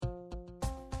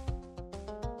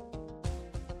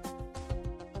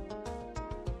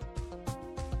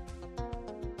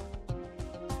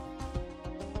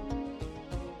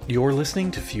You're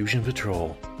listening to Fusion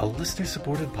Patrol, a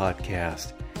listener-supported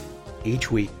podcast. Each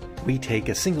week, we take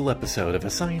a single episode of a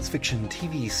science fiction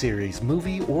TV series,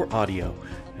 movie, or audio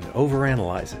and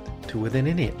overanalyze it to within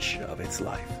an inch of its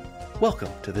life.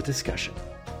 Welcome to the discussion.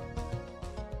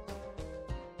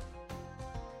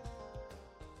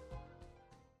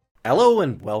 Hello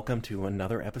and welcome to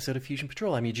another episode of Fusion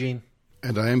Patrol. I'm Eugene.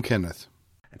 And I am Kenneth.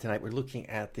 And tonight we're looking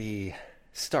at the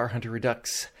Star Hunter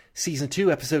Redux Season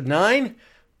 2, Episode 9,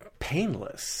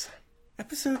 Painless.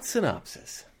 Episode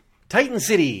synopsis. Titan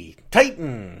City,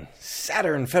 Titan,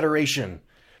 Saturn Federation.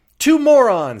 Two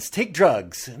morons take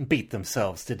drugs and beat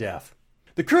themselves to death.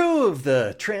 The crew of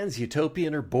the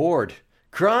Trans-Utopian are bored.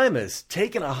 Crime has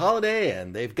taken a holiday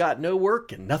and they've got no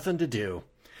work and nothing to do.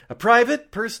 A private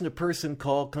person-to-person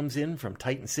call comes in from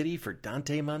Titan City for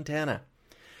Dante Montana.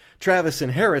 Travis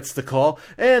inherits the call,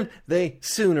 and they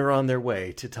soon are on their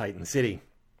way to Titan City.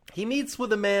 He meets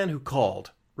with a man who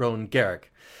called, Rowan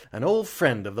Garrick, an old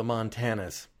friend of the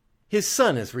Montanas. His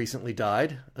son has recently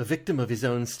died, a victim of his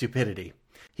own stupidity.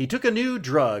 He took a new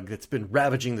drug that's been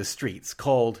ravaging the streets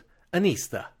called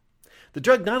Anista. The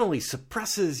drug not only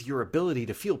suppresses your ability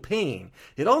to feel pain,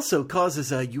 it also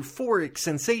causes a euphoric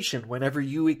sensation whenever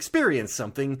you experience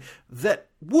something that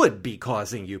would be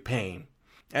causing you pain.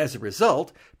 As a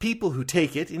result, people who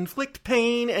take it inflict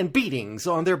pain and beatings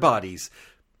on their bodies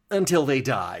until they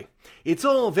die. It's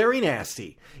all very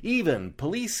nasty. Even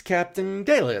Police Captain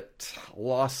Daylight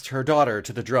lost her daughter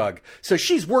to the drug, so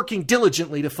she's working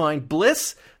diligently to find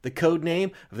Bliss, the code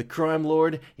name of the crime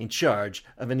lord in charge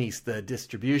of Anista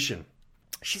distribution.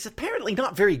 She's apparently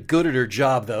not very good at her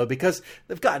job, though, because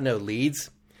they've got no leads.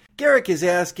 Garrick is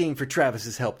asking for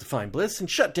Travis's help to find Bliss and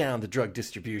shut down the drug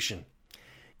distribution.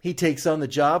 He takes on the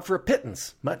job for a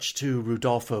pittance, much to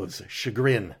Rudolfo's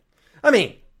chagrin. I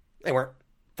mean, they weren't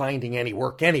finding any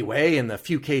work anyway, and the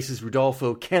few cases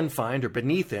Rudolfo can find are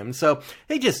beneath him, so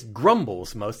he just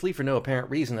grumbles mostly for no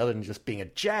apparent reason other than just being a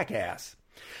jackass.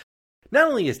 Not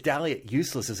only is Dahlia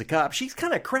useless as a cop, she's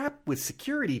kind of crap with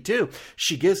security, too.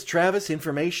 She gives Travis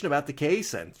information about the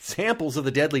case and samples of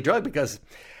the deadly drug because,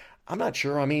 I'm not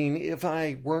sure, if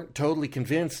I weren't totally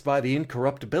convinced by the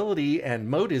incorruptibility and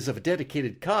motives of a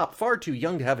dedicated cop, far too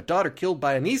young to have a daughter killed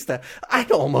by Anista,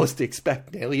 I'd almost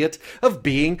expect Elliot of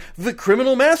being the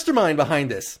criminal mastermind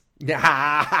behind this.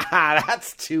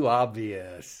 That's too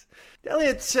obvious.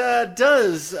 Elliot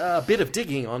does a bit of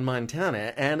digging on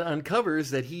Montana and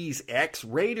uncovers that he's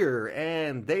ex-Raider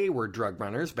and they were drug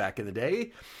runners back in the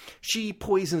day. She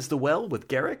poisons the well with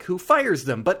Garrick, who fires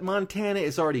them, but Montana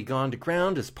is already gone to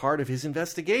ground as part of his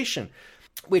investigation,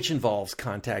 which involves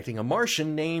contacting a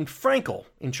Martian named Frankel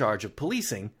in charge of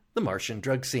policing the Martian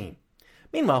drug scene.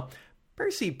 Meanwhile,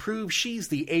 Percy proves she's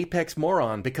the apex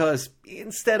moron because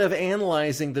instead of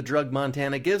analyzing the drug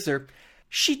Montana gives her,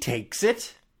 she takes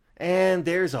it. And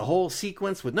there's a whole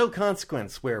sequence with no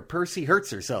consequence where Percy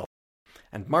hurts herself,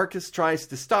 and Marcus tries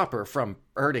to stop her from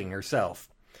hurting herself.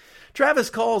 Travis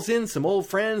calls in some old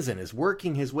friends and is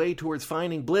working his way towards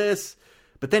finding Bliss,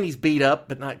 but then he's beat up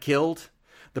but not killed.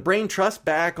 The Brain Trust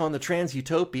back on the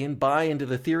Trans-Utopian buy into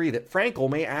the theory that Frankel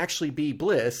may actually be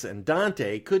Bliss and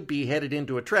Dante could be headed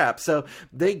into a trap, so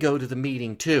they go to the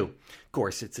meeting too. Of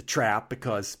course, it's a trap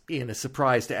because, in a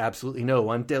surprise to absolutely no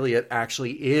one, Dahlia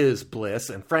actually is Bliss,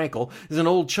 and Frankel is an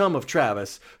old chum of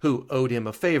Travis who owed him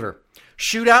a favor.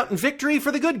 Shootout and victory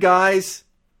for the good guys!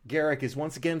 Garrick is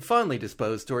once again fondly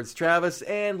disposed towards Travis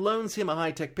and loans him a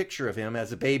high-tech picture of him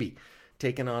as a baby,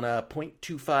 taken on a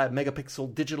 0.25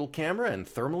 megapixel digital camera and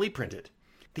thermally printed.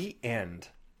 The end.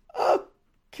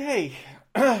 Okay,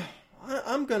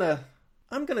 I'm gonna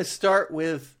start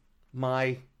with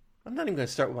my. I'm not even going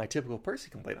to start with my typical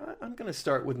Percy complaint. I'm going to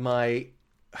start with my,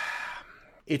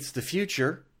 it's the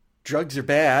future, drugs are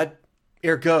bad,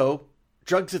 ergo,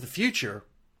 drugs of the future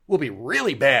will be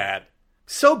really bad.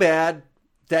 So bad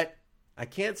that I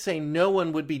can't say no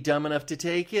one would be dumb enough to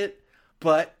take it,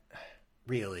 but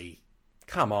really,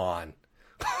 come on.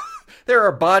 There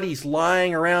are bodies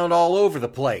lying around all over the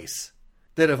place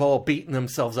that have all beaten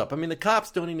themselves up. The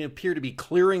cops don't even appear to be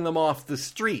clearing them off the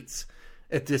streets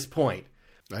at this point.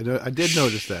 I did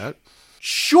notice that.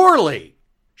 Surely,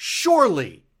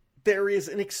 there is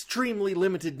an extremely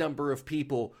limited number of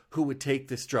people who would take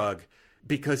this drug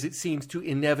because it seems to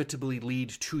inevitably lead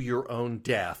to your own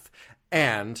death.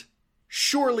 And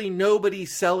surely nobody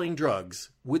selling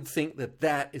drugs would think that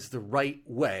that is the right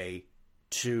way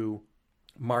to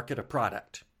market a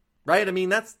product. Right? I mean,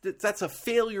 that's a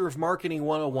failure of marketing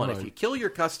 101. Right. If you kill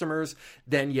your customers,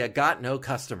 then you got no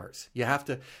customers. You have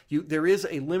to, there is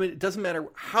a limit. It doesn't matter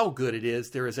how good it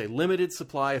is. There is a limited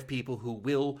supply of people who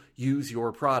will use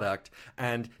your product.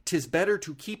 And 'tis better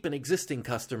to keep an existing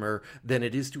customer than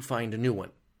it is to find a new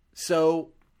one.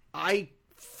 So I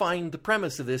find the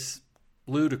premise of this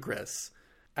ludicrous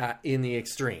in the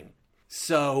extreme.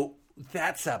 So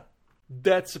that's a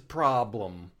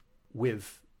problem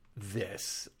with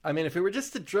this. I mean, if it were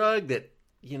just a drug that,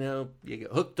 you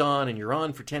get hooked on and you're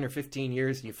on for 10 or 15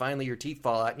 years and you finally your teeth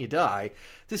fall out and you die,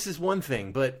 this is one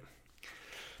thing. But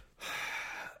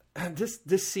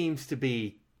this seems to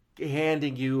be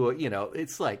handing you,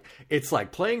 it's like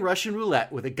playing Russian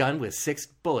roulette with a gun with 6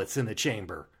 bullets in the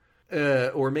chamber,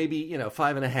 or maybe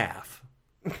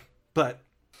 5.5. But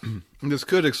this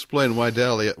could explain why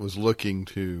Dahlia was looking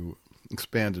to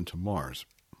expand into Mars.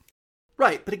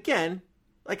 Right, but again,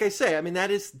 like I say, I mean,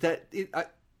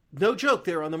 no joke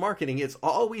there on the marketing. It's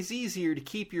always easier to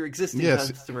keep your existing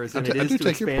customers than it is to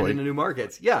expand into new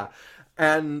markets. Yeah.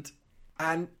 And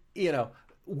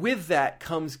with that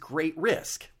comes great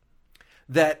risk.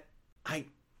 That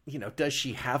does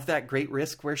she have that great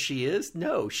risk where she is?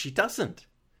 No, she doesn't.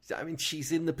 I mean,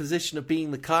 she's in the position of being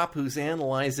the cop who's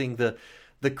analyzing the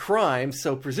crime,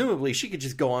 so presumably she could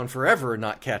just go on forever and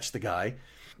not catch the guy.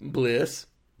 Bliss.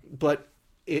 But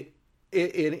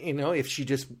if she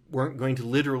just weren't going to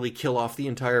literally kill off the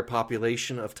entire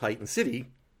population of Titan City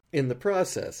in the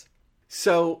process.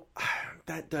 So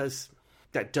that does,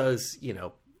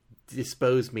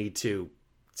 dispose me to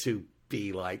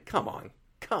be like, come on,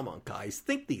 guys,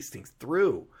 think these things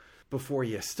through before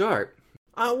you start.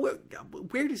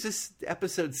 Where does this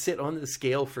episode sit on the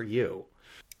scale for you?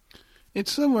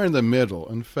 It's somewhere in the middle.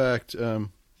 In fact,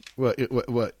 well,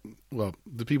 to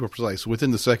be more precise,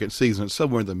 within the second season, it's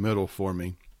somewhere in the middle for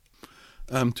me.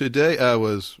 Today I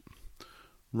was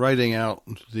writing out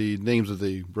the names of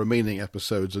the remaining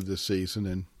episodes of this season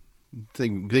and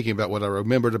thinking about what I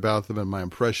remembered about them and my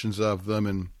impressions of them.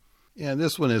 And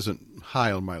this one isn't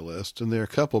high on my list. And there are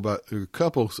a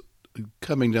couple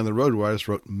coming down the road where I just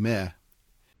wrote meh.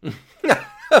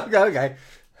 Okay.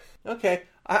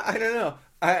 I don't know.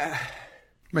 I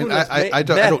don't.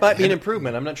 That might be an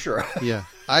improvement. I'm not sure. Yeah,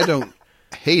 I don't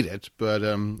hate it, but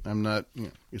I'm not.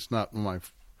 It's not on my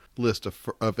list of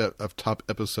top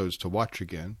episodes to watch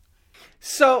again.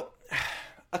 So,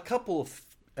 a couple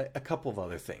of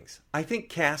other things. I think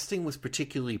casting was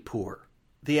particularly poor.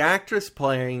 The actress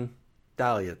playing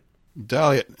Dahlia,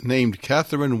 named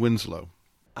Catherine Winslow.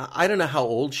 I don't know how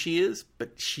old she is,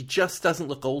 but she just doesn't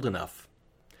look old enough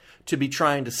to be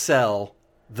trying to sell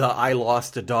the "I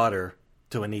lost a daughter"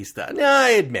 to Anista. Now, I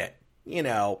admit,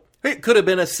 it could have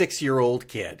been a 6-year-old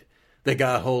kid that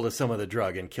got hold of some of the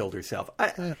drug and killed herself.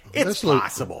 It's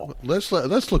possible. Let's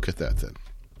look at that then.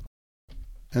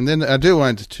 And then I do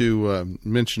want to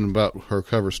mention about her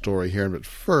cover story here, but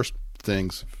first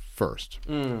things first.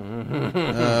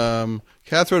 Mm-hmm.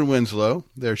 Catherine Winslow,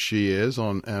 there she is.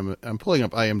 I'm pulling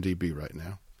up IMDb right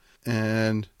now.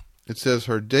 And it says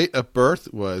her date of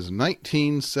birth was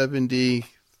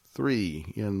 1973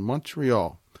 in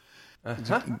Montreal.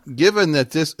 Uh-huh. Given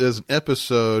that this is an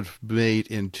episode made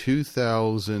in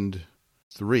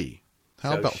 2003,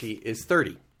 how about she is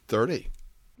 30? 30.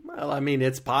 Well, I mean,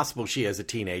 it's possible she has a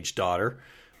teenage daughter,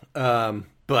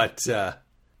 but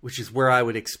which is where I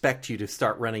would expect you to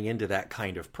start running into that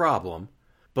kind of problem.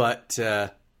 But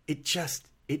they should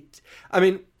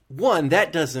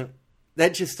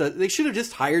have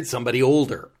just hired somebody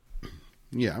older.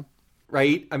 Yeah.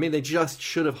 Right? I mean, they just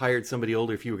should have hired somebody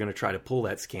older if you were going to try to pull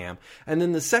that scam. And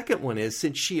then the second one is,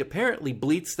 since she apparently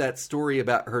bleats that story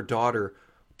about her daughter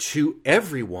to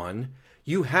everyone,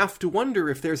 you have to wonder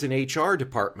if there's an HR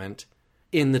department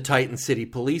in the Titan City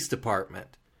Police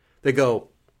Department. They go,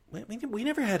 we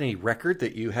never had any record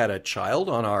that you had a child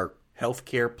on our health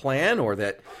care plan, or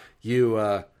that you,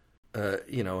 a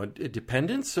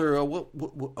dependence, or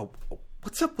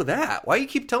what's up with that? Why do you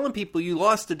keep telling people you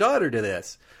lost a daughter to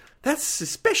this? That's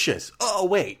suspicious. Oh,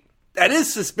 wait. That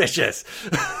is suspicious.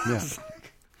 Yeah.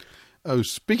 Oh,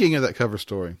 speaking of that cover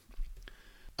story,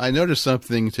 I noticed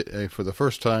something for the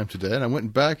first time today, and I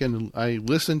went back and I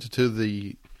listened to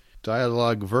the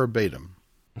dialogue verbatim.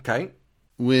 Okay.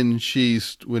 When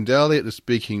Dahlia is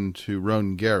speaking to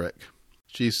Roan Garrick,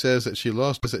 she says that she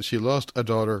lost a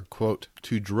daughter, quote,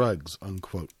 to drugs,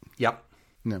 unquote. Yep.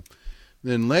 Now,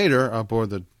 then later, aboard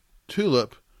the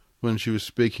Tulip, when she was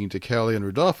speaking to Callie and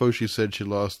Rodolfo, she said she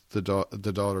lost the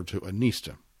daughter to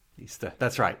Anista.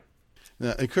 That's right. Now,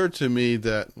 it occurred to me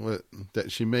that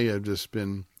she may have just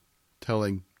been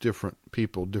telling different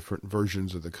people different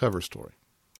versions of the cover story.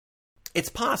 It's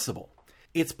possible.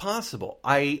 It's possible.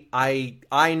 I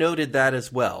noted that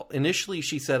as well. Initially,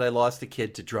 she said I lost a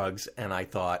kid to drugs, and I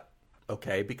thought,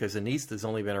 okay, because Anista's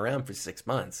only been around for 6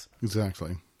 months.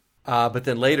 Exactly. But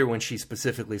then later, when she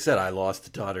specifically said I lost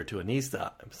a daughter to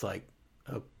Anista, I was like,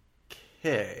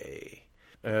 okay.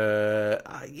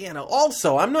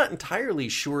 Also, I'm not entirely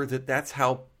sure that that's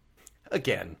how.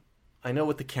 Again, I know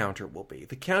what the counter will be.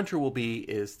 The counter will be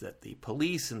is that the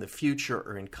police in the future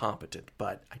are incompetent,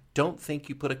 but I don't think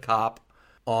you put a cop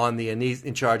on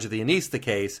in charge of the Anista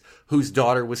case whose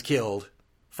daughter was killed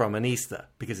from Anista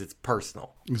because it's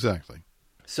personal. Exactly.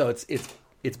 So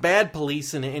it's bad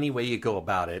police in any way you go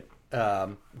about it.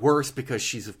 Worse because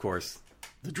she's of course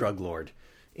the drug lord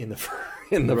in the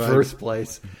first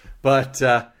place. But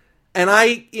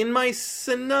and in my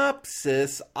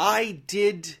synopsis I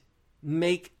did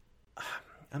make.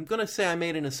 I'm going to say I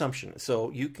made an assumption, so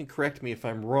you can correct me if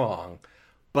I'm wrong,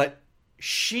 but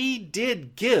she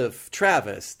did give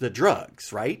Travis the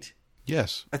drugs, right?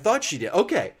 Yes. I thought she did.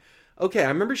 Okay, I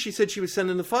remember she said she was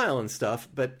sending the file and stuff,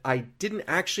 but I didn't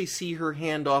actually see her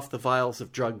hand off the vials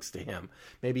of drugs to him.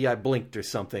 Maybe I blinked or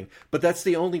something, but that's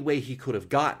the only way he could have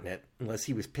gotten it, unless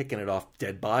he was picking it off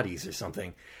dead bodies or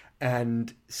something.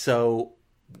 And so,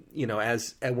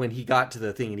 when he got to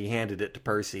the thing and he handed it to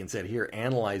Percy and said, here,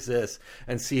 analyze this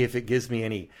and see if it gives me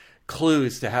any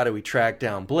clues to how do we track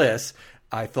down Bliss,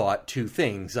 I thought two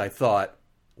things. I thought,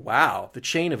 wow, the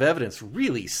chain of evidence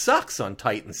really sucks on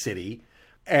Titan City.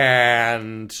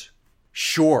 And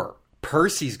sure,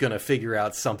 Percy's going to figure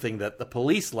out something that the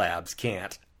police labs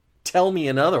can't. Tell me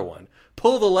another one.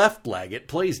 Pull the left leg. It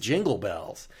plays Jingle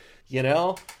Bells. And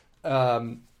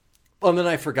then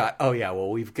I forgot. Oh, yeah, well,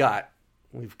 we've got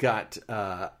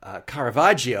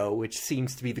Caravaggio, which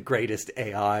seems to be the greatest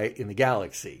AI in the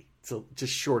galaxy. So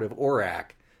just short of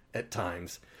Aurak at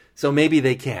times. So maybe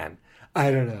they can.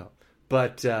 I don't know.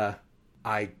 But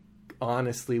I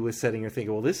honestly was sitting here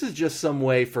thinking, well, this is just some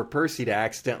way for Percy to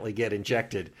accidentally get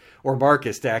injected, or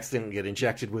Marcus to accidentally get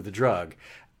injected with a drug.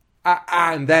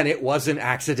 And then it wasn't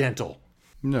accidental.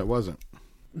 No, it wasn't.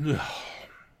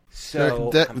 So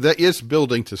that is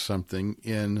building to something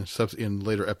in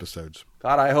later episodes.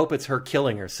 God, I hope it's her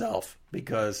killing herself,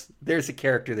 because there's a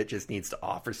character that just needs to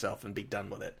off herself and be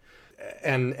done with it.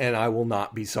 And I will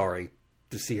not be sorry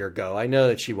to see her go. I know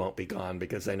that she won't be gone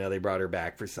because I know they brought her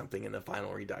back for something in the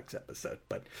final Redux episode.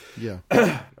 But yeah,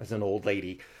 as an old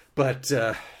lady. But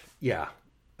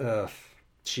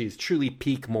she's truly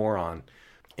peak moron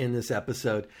in this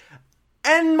episode.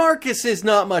 And Marcus is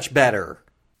not much better.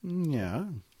 Yeah.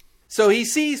 So he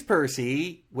sees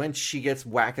Percy when she gets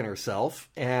whacking herself,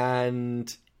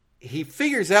 and he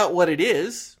figures out what it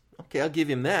is. Okay, I'll give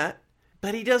him that.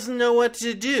 But he doesn't know what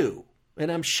to do.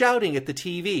 And I'm shouting at the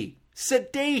TV,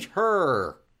 sedate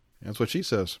her. That's what she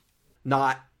says.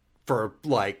 Not for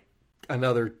like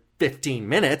another 15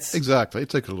 minutes. Exactly. It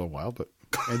took a little while, but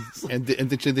and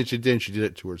then she did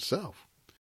it to herself.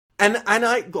 And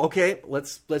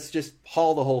let's just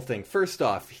haul the whole thing. First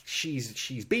off,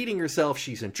 she's beating herself.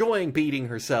 She's enjoying beating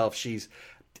herself.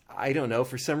 I don't know,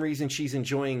 for some reason she's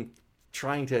enjoying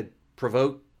trying to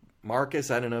provoke Marcus.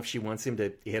 I don't know if she wants him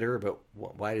to hit her, but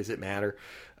why does it matter?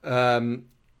 And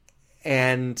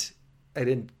I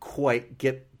didn't quite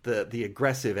get the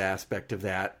aggressive aspect of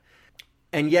that.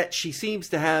 And yet she seems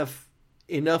to have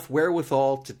enough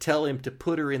wherewithal to tell him to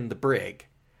put her in the brig.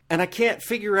 And I can't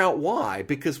figure out why,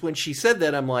 because when she said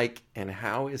that, I'm like, and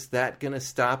how is that going to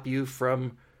stop you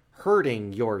from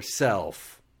hurting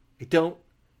yourself? I don't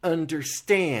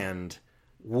understand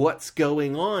what's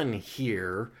going on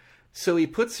here. So he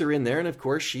puts her in there, and of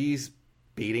course she's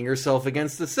beating herself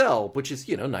against the cell, which is,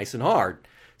 nice and hard.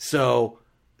 So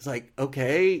it's like,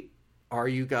 okay, are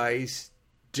you guys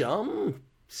dumb?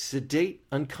 Sedate,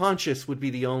 unconscious would be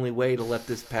the only way to let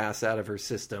this pass out of her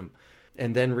system.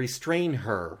 And then restrain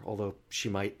her, although she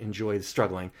might enjoy the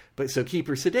struggling. But so keep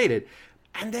her sedated.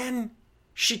 And then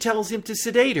she tells him to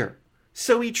sedate her.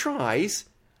 So he tries,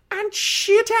 and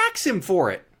she attacks him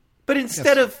for it. But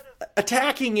instead of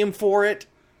attacking him for it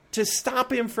to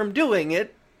stop him from doing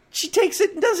it, she takes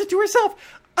it and does it to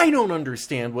herself. I don't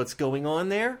understand what's going on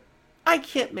there. I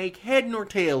can't make head nor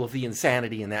tail of the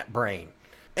insanity in that brain.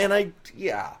 And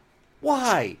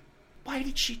why? Why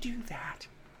did she do that?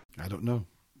 I don't know.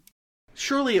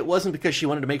 Surely it wasn't because she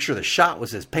wanted to make sure the shot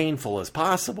was as painful as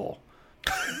possible.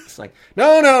 It's like,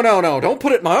 no, don't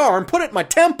put it in my arm, put it in my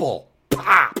temple.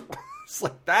 Pop! It's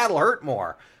like, that'll hurt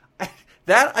more.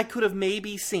 That I could have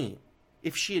maybe seen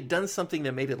if she had done something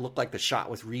that made it look like the shot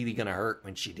was really going to hurt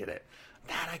when she did it.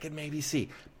 That I could maybe see.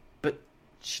 But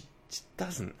she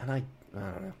doesn't, and I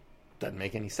don't know. Doesn't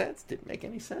make any sense. Didn't make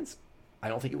any sense. I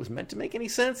don't think it was meant to make any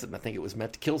sense. I think it was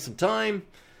meant to kill some time.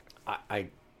 I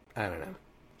don't know.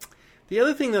 The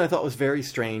other thing that I thought was very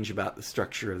strange about the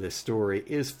structure of this story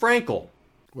is Frankel.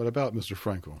 What about Mr.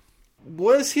 Frankel?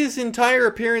 Was his entire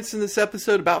appearance in this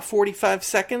episode about 45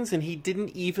 seconds, and he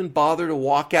didn't even bother to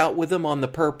walk out with him on the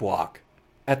perp walk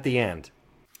at the end?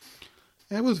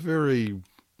 It was very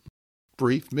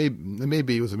brief.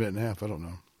 Maybe it was a minute and a half. I don't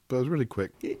know. But it was really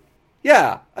quick.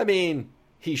 Yeah. I mean,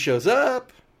 he shows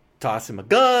up, toss him a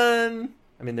gun.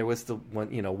 I mean, there was the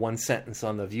one sentence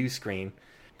on the view screen,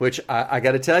 which I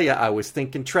got to tell you, I was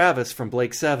thinking Travis from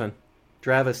Blake 7.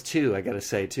 Travis 2, I got to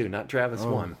say, too, not Travis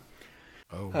 1.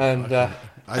 Oh, and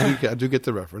I do get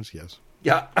the reference, yes.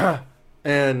 Yeah.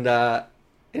 And,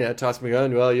 toss me a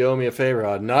gun. Well, you owe me a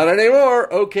favor. Not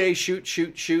anymore. Okay,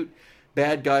 shoot.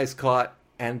 Bad guys caught.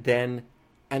 And then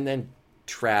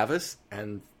Travis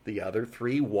and the other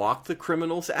 3 walk the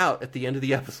criminals out at the end of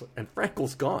the episode. And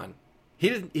Frankel's gone. He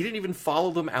didn't even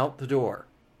follow them out the door.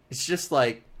 It's just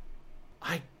like,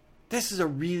 this is a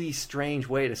really strange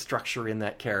way to structure in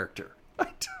that character.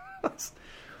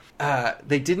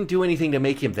 They didn't do anything to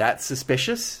make him that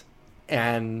suspicious,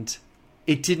 and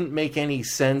it didn't make any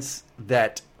sense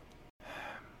that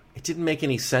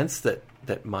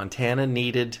Montana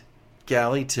needed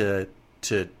Gally to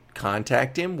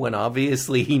contact him when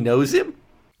obviously he knows him.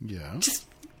 Yeah. Just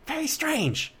very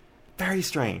strange. Very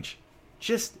strange.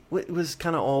 Just, it was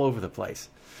kind of all over the place.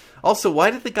 Also, why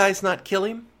did the guys not kill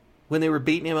him when they were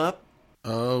beating him up?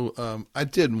 Oh, I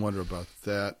did wonder about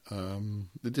that.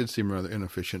 It did seem rather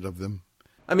inefficient of them.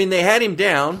 I mean, they had him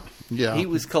down. Yeah. He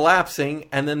was collapsing,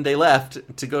 and then they left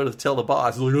to go to tell the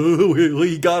boss. Like, oh,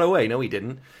 he got away. No, he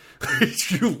didn't.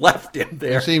 You left him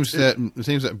there. It seems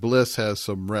that Bliss has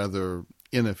some rather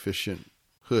inefficient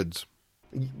hoods.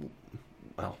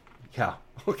 Well, yeah.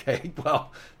 Okay.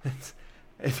 Well,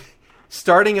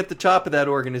 starting at the top of that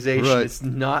organization, right. It's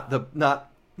not the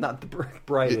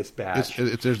brightest badge.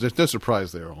 There's no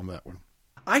surprise there on that one.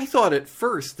 I thought at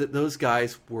first that those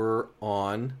guys were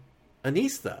on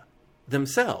Anista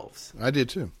themselves. I did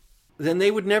too. Then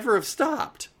they would never have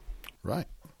stopped. Right.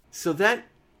 So that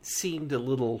seemed a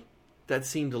little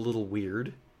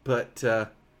weird, but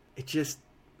it just,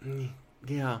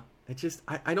 yeah,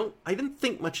 I didn't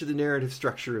think much of the narrative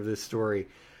structure of this story.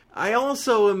 I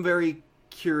also am very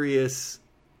curious,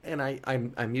 and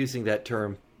I'm using that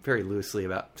term very loosely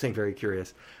about saying very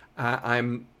curious.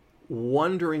 I'm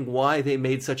wondering why they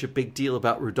made such a big deal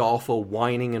about Rodolfo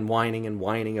whining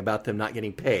about them not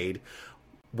getting paid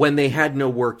when they had no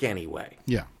work anyway.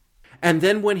 Yeah. And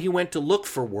then when he went to look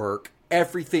for work,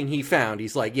 everything he found,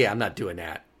 he's like, yeah, I'm not doing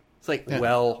that. It's like, yeah.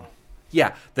 Well,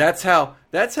 yeah, that's how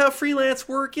freelance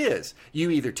work is. You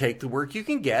either take the work you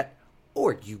can get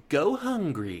or you go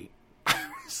hungry.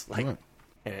 It's like, right.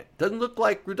 And it doesn't look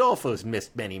like Rodolfo's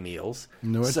missed many meals.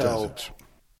 No, it doesn't.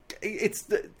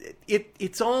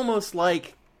 It's almost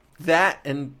like that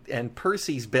and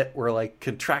Percy's bit were like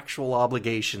contractual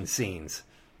obligation scenes.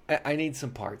 I need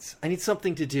some parts. I need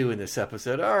something to do in this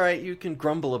episode. All right, you can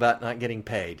grumble about not getting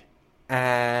paid.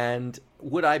 And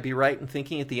would I be right in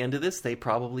thinking at the end of this, they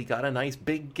probably got a nice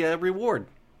big reward?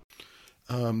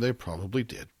 They probably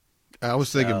did. I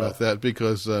was thinking about that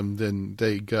because then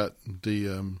they got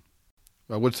the,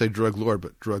 I would say drug lord,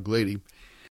 but drug lady.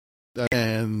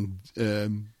 And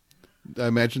I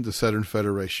imagine the Southern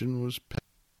Federation was...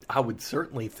 I would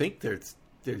certainly think there's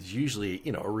usually,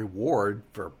 a reward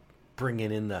for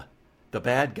bringing in the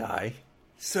bad guy.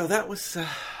 So that was...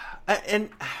 and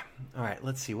all right,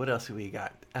 let's see. What else have we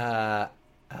got?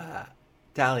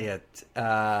 Dahlia,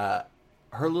 her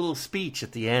little speech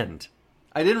at the end.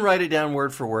 I didn't write it down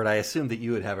word for word. I assumed that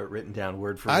you would have it written down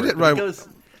word for word. I didn't write...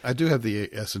 I do have the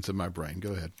essence in my brain.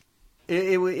 Go ahead.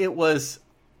 It was,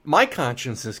 my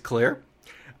conscience is clear.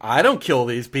 I don't kill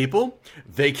these people.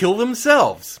 They kill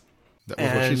themselves. That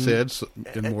was what she said.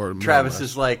 In more Travis more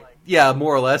is like, yeah,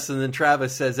 more or less. And then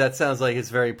Travis says, that sounds like it's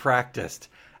very practiced.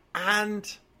 And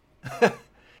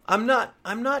I'm not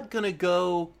going to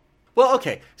go... Well,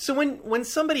 okay. So when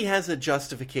somebody has a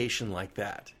justification like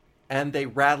that and they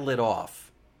rattle it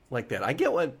off like that, I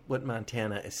get what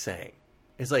Montana is saying.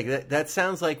 It's like, that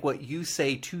sounds like what you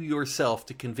say to yourself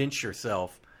to convince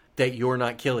yourself that you're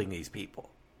not killing these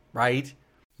people, right?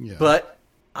 Yeah. But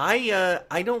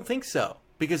I don't think so,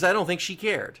 because I don't think she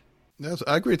cared. Yes,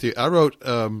 I agree with you. I wrote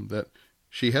that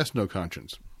she has no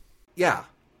conscience. Yeah,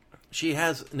 she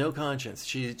has no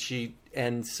conscience.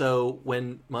 And so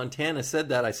when Montana said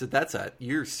that, I said,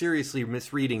 you're seriously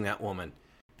misreading that woman.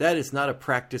 That is not a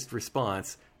practiced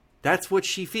response. That's what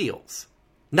she feels.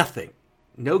 Nothing.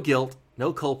 No guilt.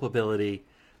 No culpability,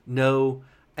 no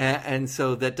And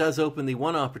so that does open the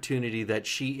one opportunity that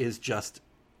she is just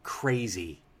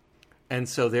crazy. And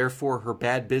so therefore her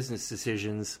bad business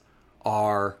decisions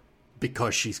are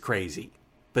because she's crazy.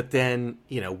 But then,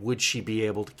 would she be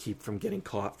able to keep from getting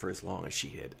caught for as long as she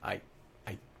did? I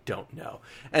don't know.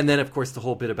 And then, of course, the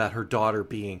whole bit about her daughter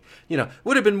being,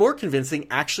 would have been more convincing,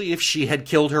 actually, if she had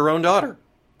killed her own daughter.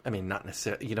 I mean, not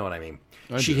necessarily, you know what I mean?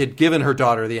 She had given her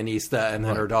daughter the anesthesia, and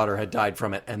then her daughter had died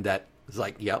from it, and that was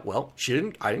like, yeah, well,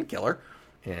 I didn't kill her,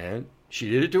 and she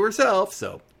did it to herself,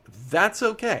 so that's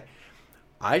okay.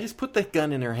 I just put the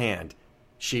gun in her hand.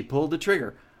 She pulled the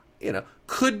trigger.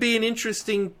 Could be an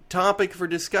interesting topic for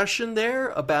discussion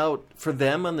there for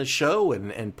them on the show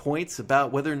and points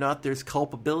about whether or not there's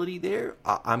culpability there.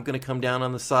 I'm going to come down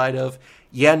on the side of,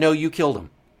 yeah, no, you killed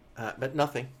him. But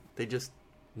nothing. They just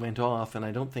went off, and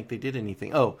I don't think they did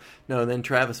anything. Oh, no, then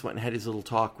Travis went and had his little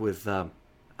talk with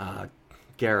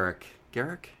Garrick.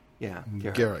 Garrick? Yeah,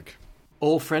 Garrick.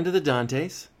 Old friend of the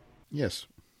Dantes. Yes.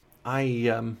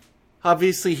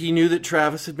 Obviously he knew that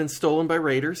Travis had been stolen by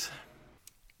raiders.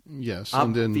 Yes,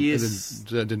 and then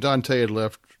Dante had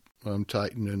left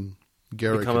Titan, and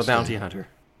Garrick become a bounty hunter.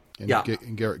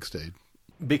 And Garrick stayed.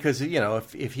 Because,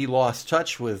 if he lost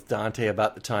touch with Dante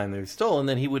about the time they were stolen,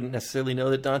 then he wouldn't necessarily know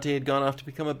that Dante had gone off to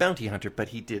become a bounty hunter. But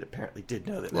he apparently did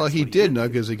know that. Well, he did know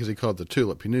because he called the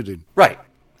Tulip. He knew to. Right.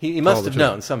 He must have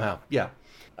known somehow, yeah,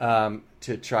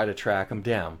 to try to track him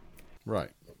down. Right.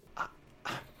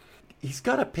 He's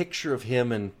got a picture of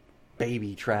him and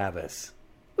baby Travis,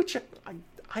 which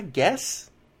I guess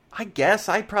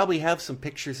I probably have some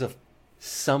pictures of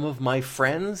some of my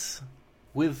friends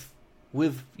with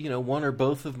one or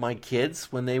both of my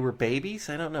kids when they were babies.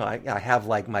 I don't know. I have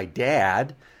like my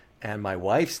dad and my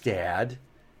wife's dad,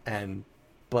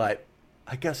 but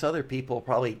I guess other people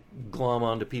probably glom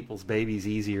onto people's babies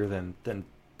easier than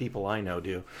people I know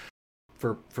do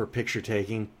for picture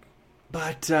taking.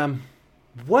 But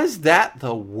was that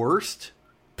the worst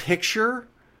picture?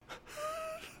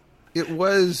 It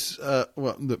was,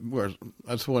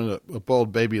 that's one a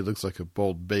bald baby. It looks like a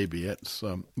bald baby.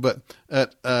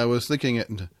 I was thinking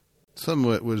did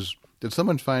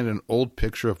someone find an old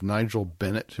picture of Nigel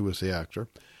Bennett, who was the actor,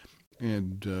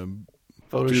 and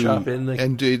Photoshop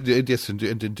do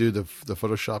the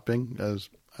photoshopping? As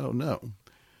I don't know.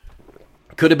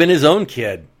 Could have been his own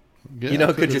kid.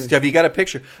 Yeah, could just have you got a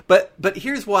picture. But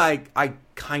here's why I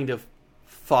kind of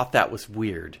thought that was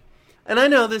weird. And I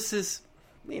know this is,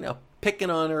 picking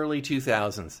on early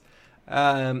 2000s.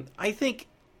 I think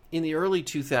in the early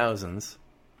 2000s,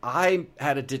 I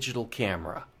had a digital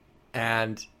camera.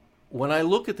 And when I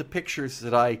look at the pictures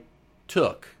that I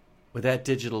took with that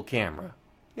digital camera,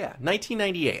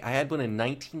 1998. I had one in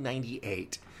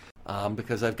 1998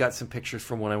 because I've got some pictures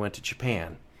from when I went to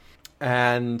Japan.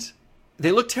 And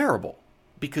they look terrible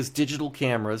because digital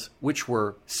cameras, which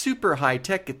were super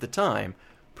high-tech at the time,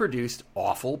 produced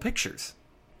awful pictures,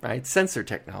 right? Sensor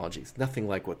technologies, nothing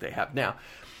like what they have now.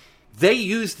 They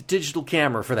used a digital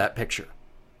camera for that picture.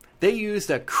 They used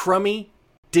a crummy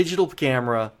digital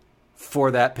camera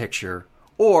for that picture,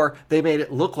 or they made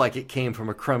it look like it came from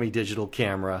a crummy digital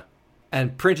camera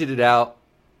and printed it out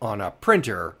on a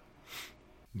printer.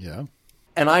 Yeah.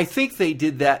 And I think they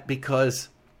did that because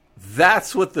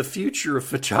that's what the future of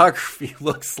photography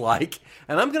looks like.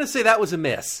 And I'm going to say that was a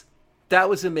miss. That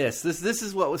was a miss. This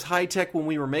is what was high-tech when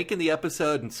we were making the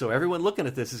episode, and so everyone looking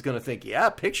at this is going to think,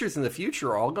 pictures in the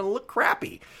future are all going to look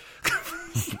crappy.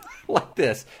 Like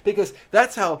this. Because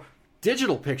that's how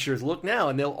digital pictures look now,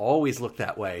 and they'll always look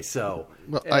that way. So,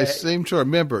 I seem to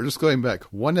remember, just going back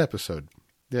one episode,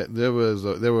 that there were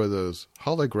those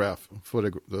holograph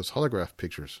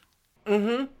pictures.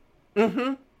 Mm-hmm.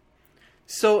 Mm-hmm.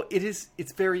 So it's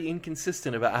very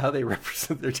inconsistent about how they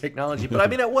represent their technology. But I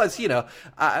mean, it was,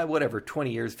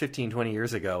 20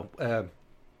 years ago.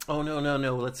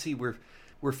 No. Let's see. We're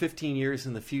 15 years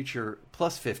in the future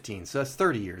plus 15. So that's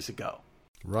 30 years ago.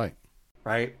 Right.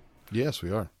 Right? Yes,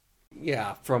 we are.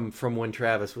 Yeah. From when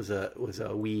Travis was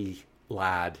a wee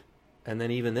lad. And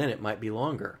then even then it might be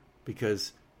longer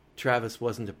because Travis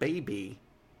wasn't a baby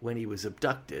when he was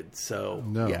abducted. So,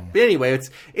 no. Yeah. But anyway,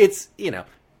 it's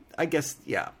I guess,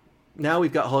 now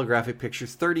we've got holographic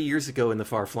pictures. 30 years ago in the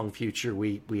far-flung future,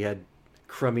 we had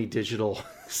crummy digital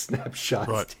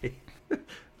snapshots. Right.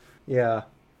 Yeah.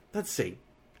 Let's see.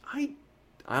 I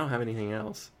don't have anything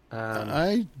else.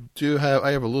 I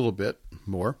have a little bit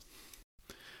more.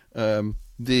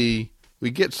 We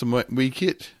get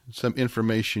some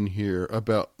information here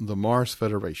about the Mars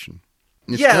Federation.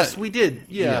 We did.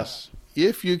 Yeah. Yes.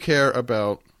 If you care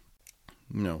about,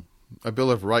 a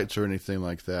Bill of Rights or anything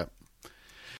like that,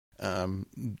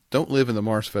 don't live in the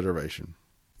Mars Federation.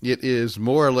 It is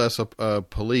more or less a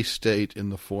police state in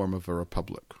the form of a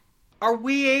republic. Are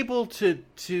we able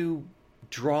to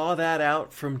draw that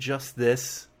out from just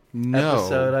this No,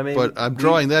 episode? I mean, but I'm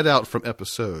drawing that out from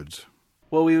episodes.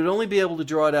 Well, we would only be able to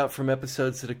draw it out from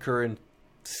episodes that occur in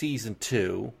season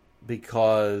 2,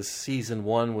 because season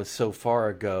 1 was so far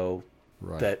ago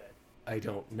that I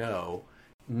don't know.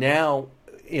 Now,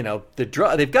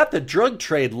 they've got the drug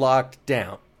trade locked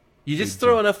down. You just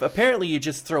throw enough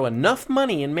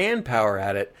money and manpower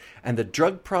at it, and the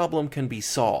drug problem can be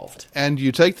solved. And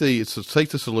you take the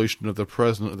solution of the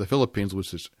president of the Philippines,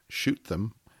 which is shoot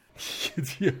them.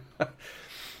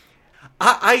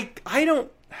 I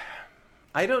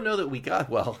don't know that we got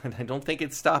and I don't think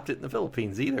it stopped it in the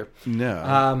Philippines either.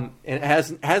 No, and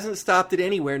it hasn't stopped it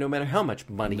anywhere, no matter how much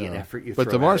money and effort you throw.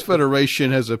 But the Mars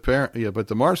Federation has apparently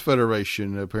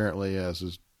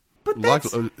has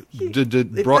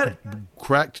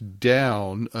cracked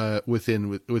down within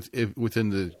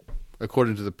the,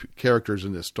 according to the characters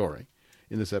in this story,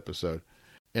 in this episode,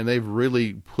 and they've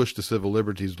really pushed the civil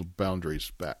liberties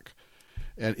boundaries back.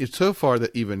 And it's so far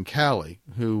that even Callie,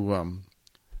 who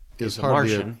is a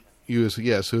Martian,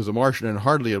 who's a Martian and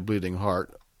hardly a bleeding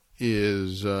heart,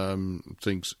 thinks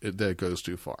that it goes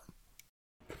too far.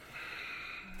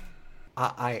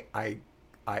 I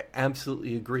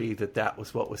absolutely agree that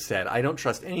was what was said. I don't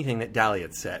trust anything that Dahlia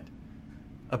had said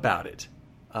about it,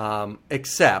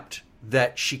 except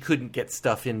that she couldn't get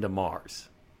stuff into Mars,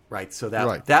 right? So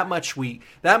that much we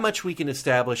can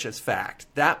establish as fact.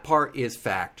 That part is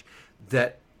fact,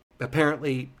 that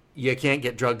apparently you can't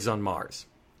get drugs on Mars,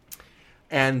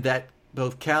 and that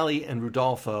both Callie and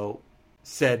Rudolfo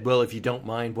said, well, if you don't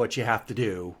mind what you have to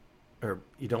do, or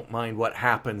you don't mind what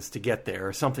happens to get there,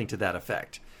 or something to that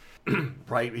effect.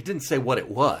 Right? It didn't say what it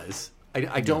was.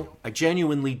 I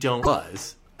genuinely don't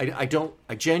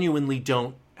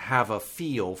have a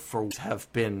feel for what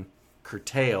have been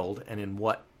curtailed and in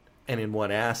what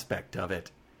aspect of it.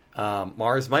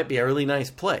 Mars might be a really nice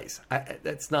place.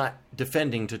 That's not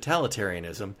defending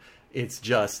totalitarianism. It's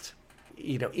just,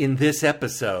 in this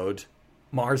episode,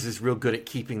 Mars is real good at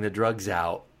keeping the drugs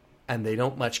out, and they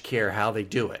don't much care how they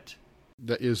do it.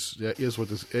 That is what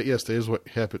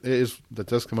happened. That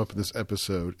does come up in this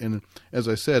episode. And as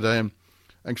I said, I am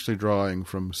actually drawing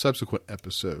from subsequent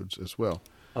episodes as well.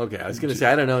 Okay, I was going to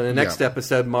say, I don't know, in the next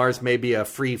episode, Mars may be a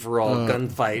free-for-all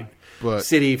gunfight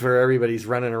city for everybody's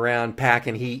running around,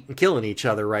 packing heat and killing each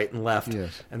other right and left.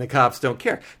 Yes. And the cops don't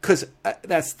care. Because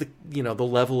that's the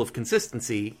level of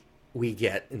consistency we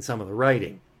get in some of the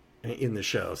writing in the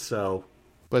show. So,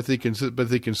 But the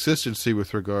consistency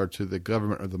with regard to the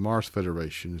government of the Mars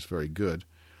Federation is very good,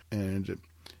 and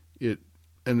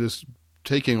just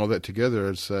taking all that together,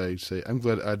 I'd say I'm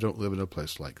glad I don't live in a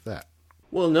place like that.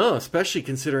 Well, no, especially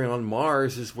considering on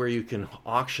Mars is where you can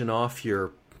auction off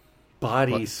your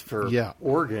bodies for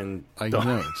organ. I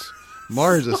know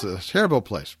Mars is a terrible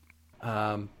place.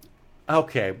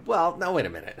 Okay, well, now wait a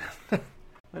minute.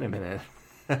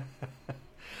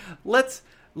 Let's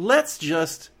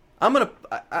just. I'm going to...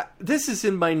 this is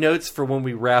in my notes for when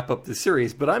we wrap up the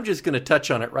series, but I'm just going to touch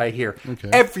on it right here.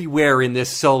 Okay. Everywhere in this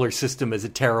solar system is a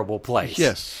terrible place.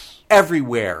 Yes.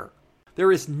 Everywhere.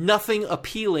 There is nothing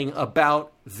appealing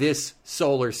about this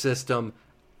solar system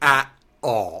at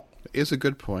all. It's a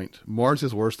good point. Mars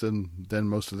is worse than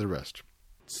most of the rest.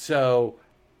 So...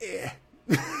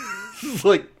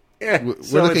 we're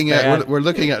looking at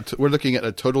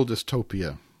a total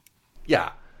dystopia.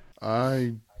 Yeah.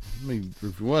 Let me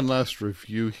one last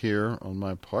review here on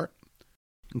my part.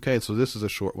 Okay, so this is a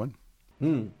short one.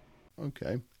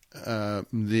 Okay.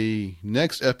 The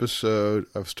next episode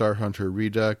of Star Hunter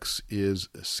Redux is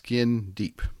Skin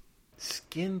Deep.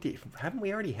 Skin Deep. Haven't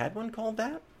we already had one called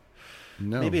that?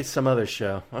 No. Maybe it's some other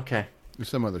show. Okay. It's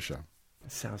some other show.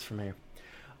 It sounds familiar.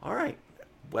 All right.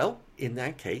 Well, in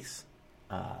that case,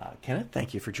 Kenneth,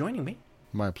 thank you for joining me.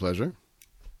 My pleasure.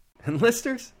 And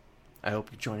listeners, I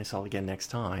hope you join us all again next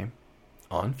time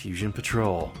on Fusion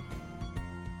Patrol.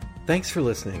 Thanks for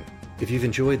listening. If you've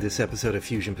enjoyed this episode of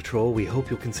Fusion Patrol, we hope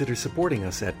you'll consider supporting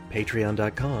us at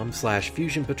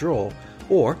patreon.com/FusionPatrol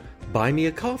or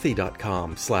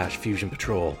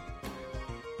buymeacoffee.com/FusionPatrol.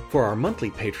 For our monthly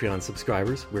Patreon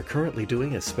subscribers, we're currently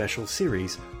doing a special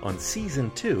series on Season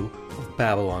 2 of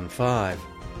Babylon 5.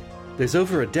 There's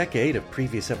over a decade of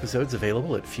previous episodes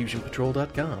available at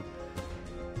FusionPatrol.com.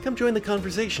 Come join the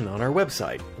conversation on our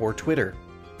website or Twitter.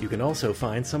 You can also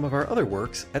find some of our other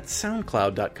works at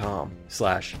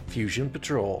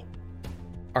soundcloud.com/FusionPatrol.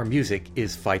 Our music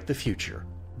is Fight the Future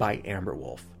by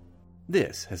Amberwolf.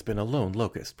 This has been a Lone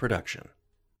Locust production.